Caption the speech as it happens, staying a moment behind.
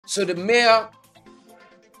So the mayor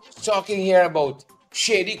talking here about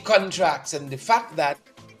shady contracts and the fact that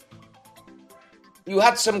you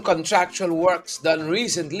had some contractual works done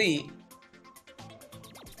recently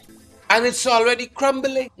and it's already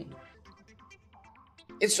crumbling.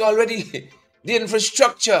 It's already, the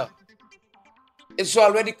infrastructure, it's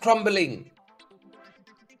already crumbling.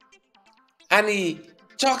 And he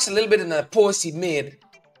talks a little bit in a post he made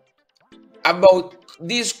about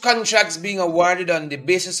these contracts being awarded on the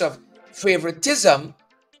basis of favoritism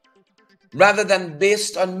rather than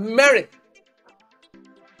based on merit.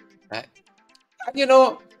 Right? And you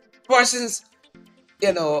know, persons,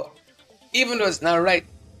 you know, even though it's not right,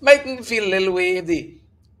 might feel a little way if the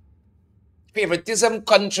favoritism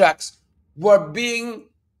contracts were being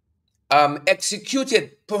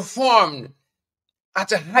executed, performed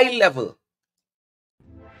at a high level.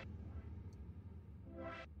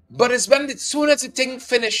 But it's when soon as the thing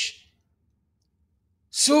finish,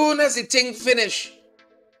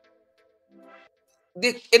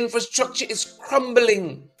 the infrastructure is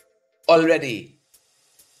crumbling already.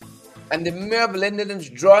 And the mayor of Linden is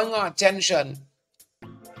drawing our attention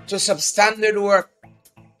to substandard work,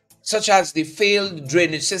 such as the failed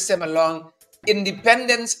drainage system along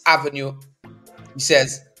Independence Avenue, he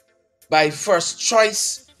says, by First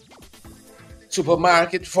Choice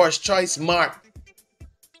Supermarket, First Choice Mart,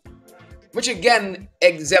 which again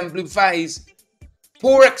exemplifies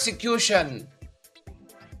poor execution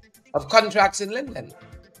of contracts in Linden.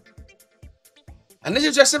 And this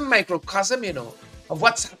is just a microcosm, you know, of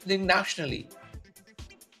what's happening nationally.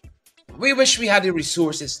 We wish we had the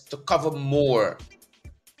resources to cover more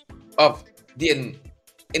of the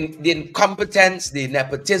incompetence, the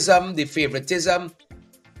nepotism, the favoritism,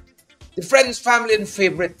 the friends, family, and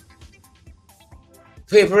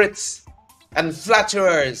favorites, and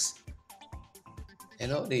flatterers. You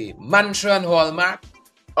know, the mantra and hallmark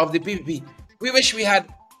of the PPP. We wish we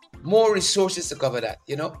had more resources to cover that,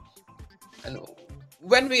 you know. And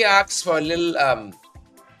when we ask for a little,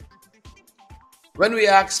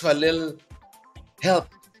 help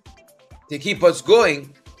to keep us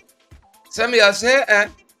going, some of y'all say,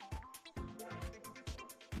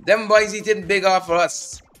 them boys eating big off for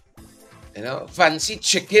us. You know, fancy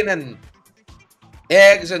chicken and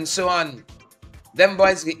eggs and so on. Them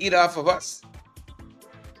boys can eat off of us.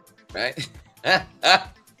 Right?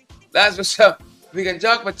 That's what's up. We can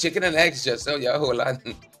talk about chicken and eggs just now. Yeah, hold on.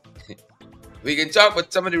 We can talk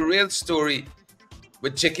about some of the real story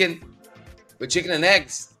with chicken and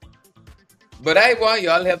eggs. But I want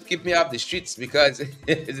y'all help keep me off the streets because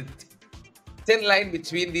it's a thin line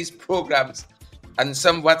between these programs and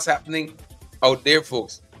some what's happening out there,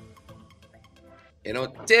 folks. You know,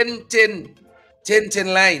 thin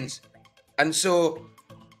lines. And so,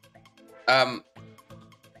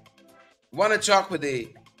 want to talk with the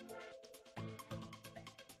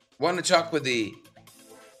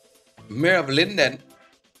mayor of Linden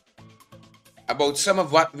about some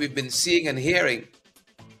of what we've been seeing and hearing.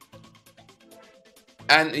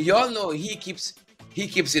 And y'all know he keeps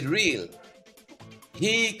it real.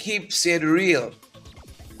 He keeps it real.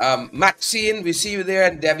 Maxine, we see you there,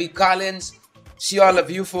 and Debbie Collins. See all of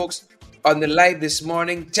you folks on the live this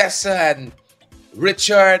morning. Tessa and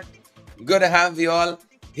Richard, good to have you all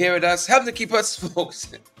here with us. Help to keep us folks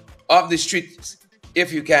off the streets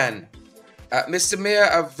if you can. Mr. Mayor,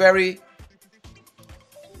 a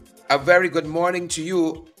very good morning to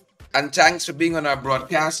you, and thanks for being on our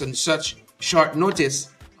broadcast on such short notice.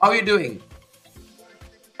 How are you doing?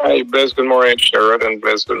 Hi, blessed good morning, Sherrod, and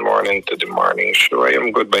blessed good morning to the morning show. I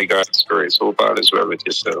am good by God's grace. Hope all is well with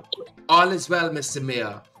yourself. All is well, Mr.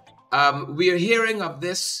 Mayor. We are hearing of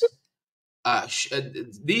this,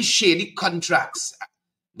 these shady contracts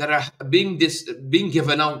that are being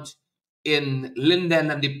given out in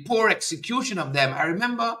Linden and the poor execution of them. I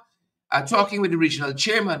remember talking with the regional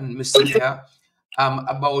chairman, Mr. Mayor,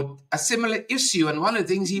 about a similar issue, and one of the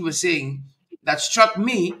things he was saying that struck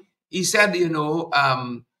me, he said, you know,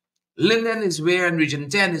 Linden is where, and Region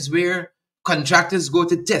 10 is where contractors go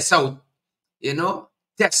to test out, you know,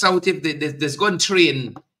 test out if there's going to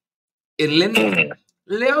train in Linden.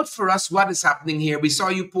 Lay out for us what is happening here. We saw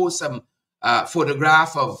you post some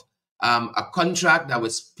photograph of a contract that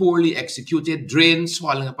was poorly executed, drains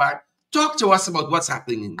falling apart. Talk to us about what's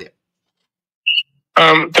happening in there.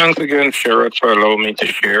 Thanks again, Sherrod, for allowing me to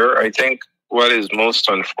share. I think what is most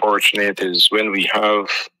unfortunate is when we have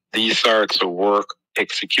these sorts of work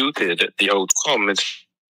executed, the outcome is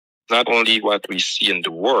not only what we see in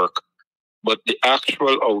the work, but the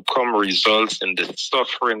actual outcome results in the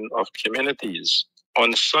suffering of communities.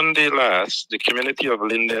 On Sunday last, the community of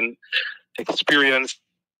Linden experienced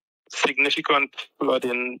significant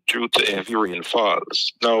flooding due to heavy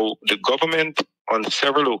rainfalls. Now, the government on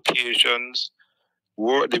several occasions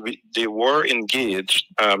they were engaged,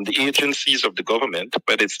 the agencies of the government,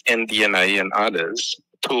 but it's NDNI and others,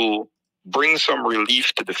 to bring some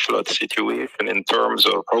relief to the flood situation in terms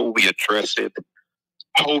of how we address it,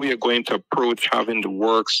 how we are going to approach having the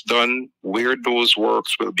works done, where those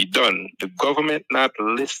works will be done. The government not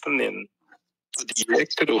listening to the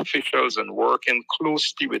elected officials and working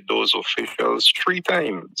closely with those officials 3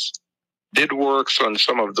 times. Did works on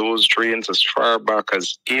some of those drains as far back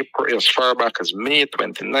as May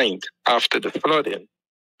 29th after the flooding.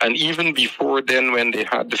 And even before then, when they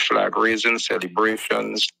had the flag raising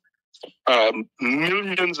celebrations,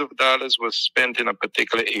 millions of dollars was spent in a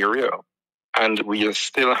particular area, and we are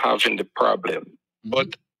still having the problem. Mm-hmm.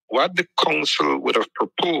 But what the council would have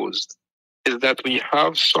proposed is that we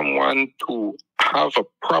have someone to have a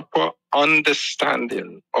proper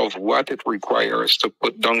understanding of what it requires to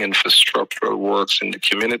put down infrastructural works in the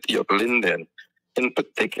community of Linden, in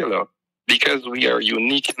particular, because we are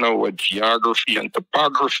unique in our geography and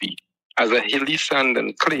topography as a hilly sand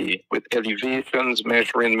and clay with elevations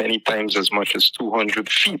measuring many times as much as 200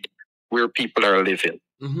 feet where people are living.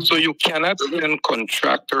 Mm-hmm. So you cannot send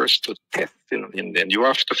contractors to test in Linden. You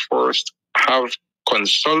have to first have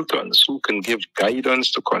consultants who can give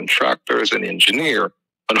guidance to contractors and engineers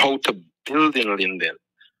on how to build in Linden.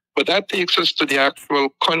 But that takes us to the actual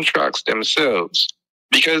contracts themselves.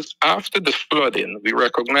 Because after the flooding, we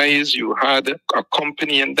recognize you had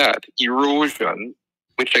accompanying that erosion,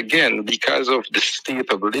 which again, because of the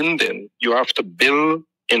state of Linden, you have to build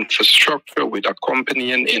infrastructure with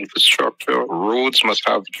accompanying infrastructure. Roads must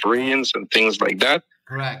have drains and things like that.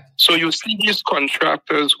 Correct. So you see these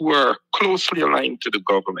contractors who are closely aligned to the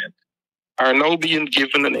government are now being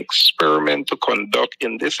given an experiment to conduct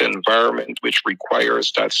in this environment, which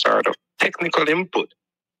requires that sort of technical input.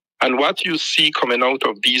 And what you see coming out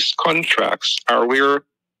of these contracts are where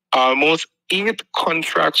almost 8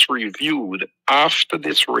 contracts reviewed after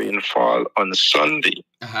this rainfall on Sunday,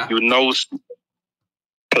 you now see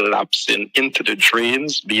collapsing into the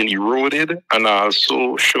drains, being eroded, and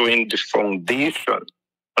also showing the foundation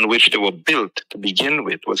on which they were built to begin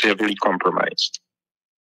with was heavily compromised.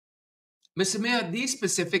 Mr. Mayor, this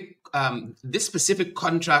specific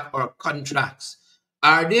contract or contracts,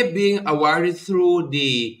 are they being awarded through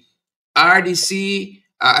the RDC?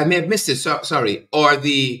 I may have missed it, sorry, or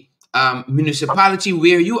the municipality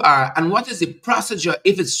where you are, and what is the procedure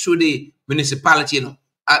if it's through the municipality,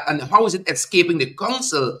 and how is it escaping the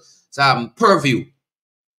council's purview?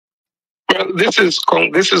 Well, this is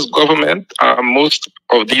government. Most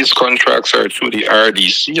of these contracts are through the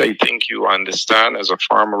RDC. I think you understand, as a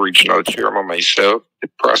former regional chairman myself, the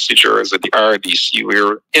procedures at the RDC,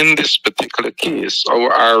 where in this particular case,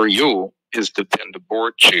 our REO is the tender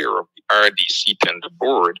board chair of the RDC tender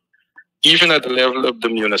board. Even at the level of the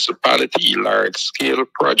municipality, large-scale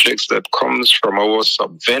projects that comes from our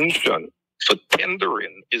subvention for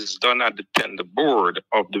tendering is done at the tender board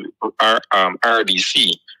of the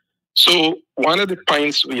RDC. So one of the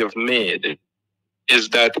points we have made is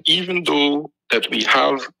that even though that we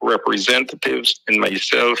have representatives and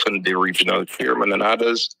myself and the regional chairman and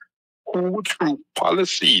others who through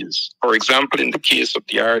policies, for example, in the case of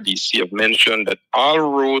the RDC, have mentioned that all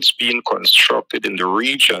roads being constructed in the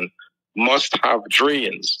region must have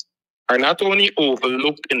drains, are not only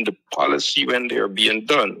overlooked in the policy when they're being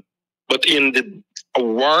done, but in the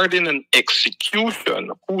awarding and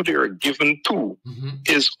execution, who they are given to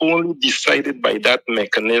is only decided by that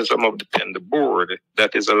mechanism of the tender board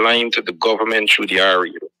that is aligned to the government through the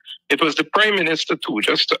REO. It was the Prime Minister too,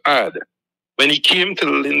 just to add, when he came to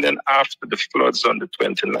Linden after the floods on the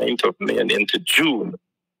 29th of May and into June,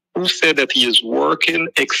 who said that he is working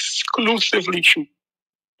exclusively through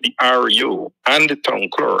the REO and the town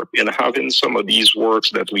clerk in having some of these works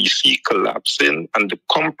that we see collapsing and the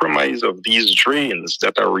compromise of these drains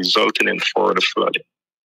that are resulting in further flooding.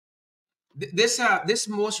 This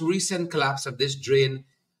most recent collapse of this drain,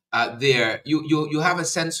 you have a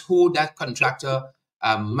sense who that contractor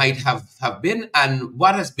might have been and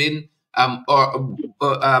what has been,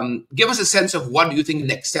 give us a sense of what do you think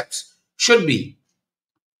next steps should be.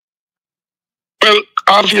 Well,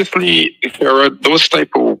 obviously, if there are those type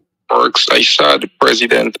of works, I saw the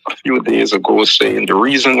president a few days ago saying the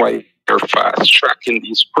reason why they're fast tracking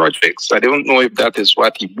these projects. I don't know if that is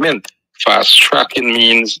what he meant. Fast tracking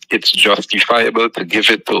means it's justifiable to give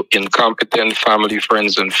it to incompetent family,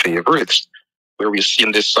 friends, and favorites, where we've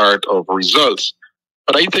seen this sort of results.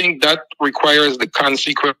 But I think that requires the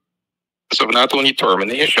consequence of not only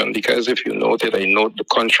termination, because if you noted, I note the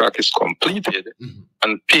contract is completed,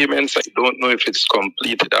 and payments, I don't know if it's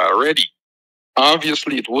completed already.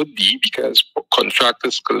 Obviously, it would be, because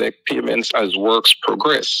contractors collect payments as works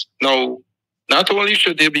progress. Now, not only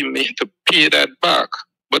should they be made to pay that back,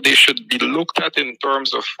 but they should be looked at in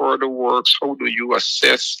terms of further works. How do you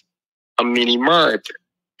assess a mini mart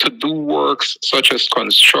to do works such as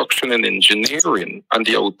construction and engineering? And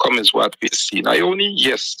the outcome is what we've seen. I only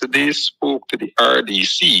yesterday spoke to the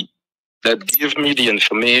RDC that gave me the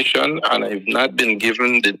information, and I've not been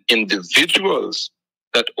given the individuals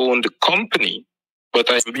that own the company, but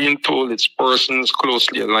I'm being told it's persons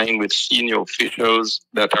closely aligned with senior officials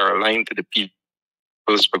that are aligned to the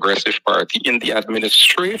People's Progressive Party in the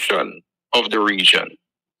administration of the region.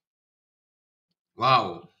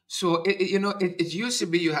 Wow. So, it used to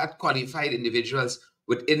be you had qualified individuals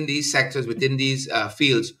within these sectors, within these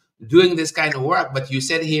fields, doing this kind of work. But you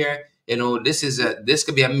said here, this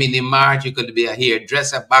could be a mini mart, you could be a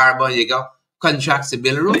hairdresser, barber, you go, contracts to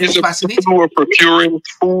build a road. These are people who were procuring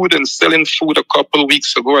food and selling food a couple of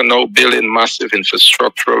weeks ago and now building massive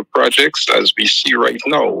infrastructural projects, as we see right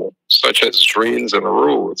now, such as drains and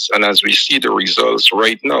roads. And as we see the results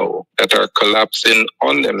right now that are collapsing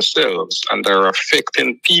on themselves and are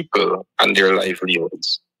affecting people and their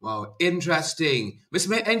livelihoods. Wow, interesting. Mr.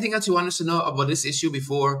 Mayor, anything else you want us to know about this issue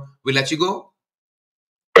before we let you go?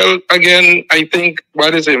 Well, again, I think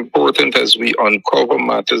what is important as we uncover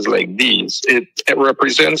matters like these, it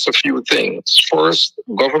represents a few things. First,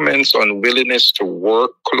 government's unwillingness to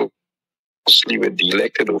work closely with the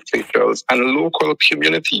elected officials and local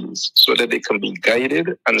communities so that they can be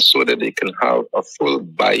guided and so that they can have a full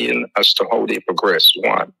buy-in as to how they progress,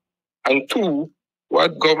 one. And two,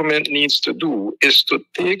 what government needs to do is to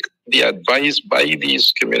take the advice by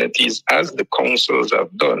these communities, as the councils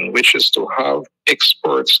have done, which is to have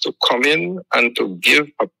experts to come in and to give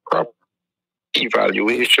a proper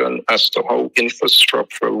evaluation as to how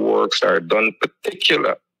infrastructural works are done,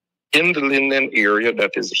 particularly in the Linden area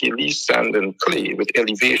that is hilly sand and clay with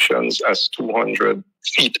elevations as 200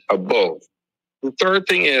 feet above. The third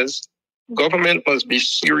thing is government must be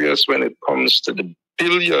serious when it comes to the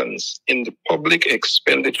billions in the public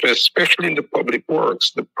expenditure, especially in the public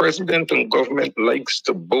works. The president and government likes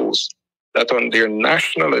to boast that on their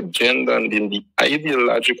national agenda and in the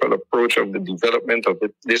ideological approach of the development of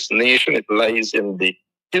this nation, it lies in the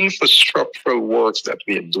infrastructural works that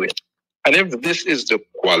we are doing. And if this is the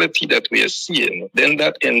quality that we are seeing, then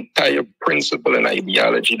that entire principle and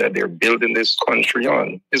ideology that they're building this country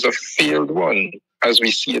on is a failed one, as we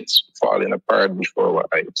see it falling apart before our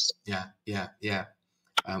eyes. Yeah.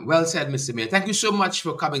 Well said, Mr. Mayor. Thank you so much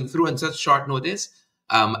for coming through on such short notice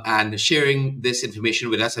and sharing this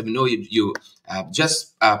information with us. I know you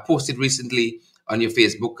just posted recently on your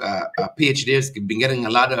Facebook page. There's been getting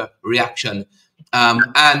a lot of reaction.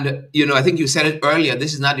 And, I think you said it earlier,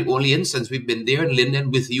 this is not the only instance. We've been there in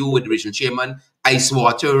Linden with you, with the regional chairman,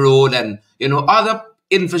 Icewater Road, and, other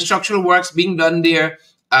infrastructural works being done there,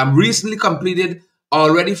 recently completed,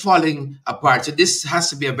 already falling apart. So this has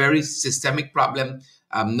to be a very systemic problem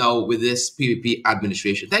now with this PPP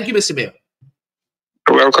administration. Thank you, Mr. Mayor.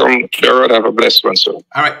 You're welcome, Jared. Have a blessed one, sir. All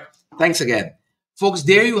right. Thanks again. Folks,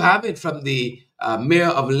 there you have it from the mayor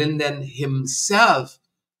of Linden himself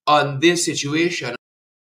on this situation.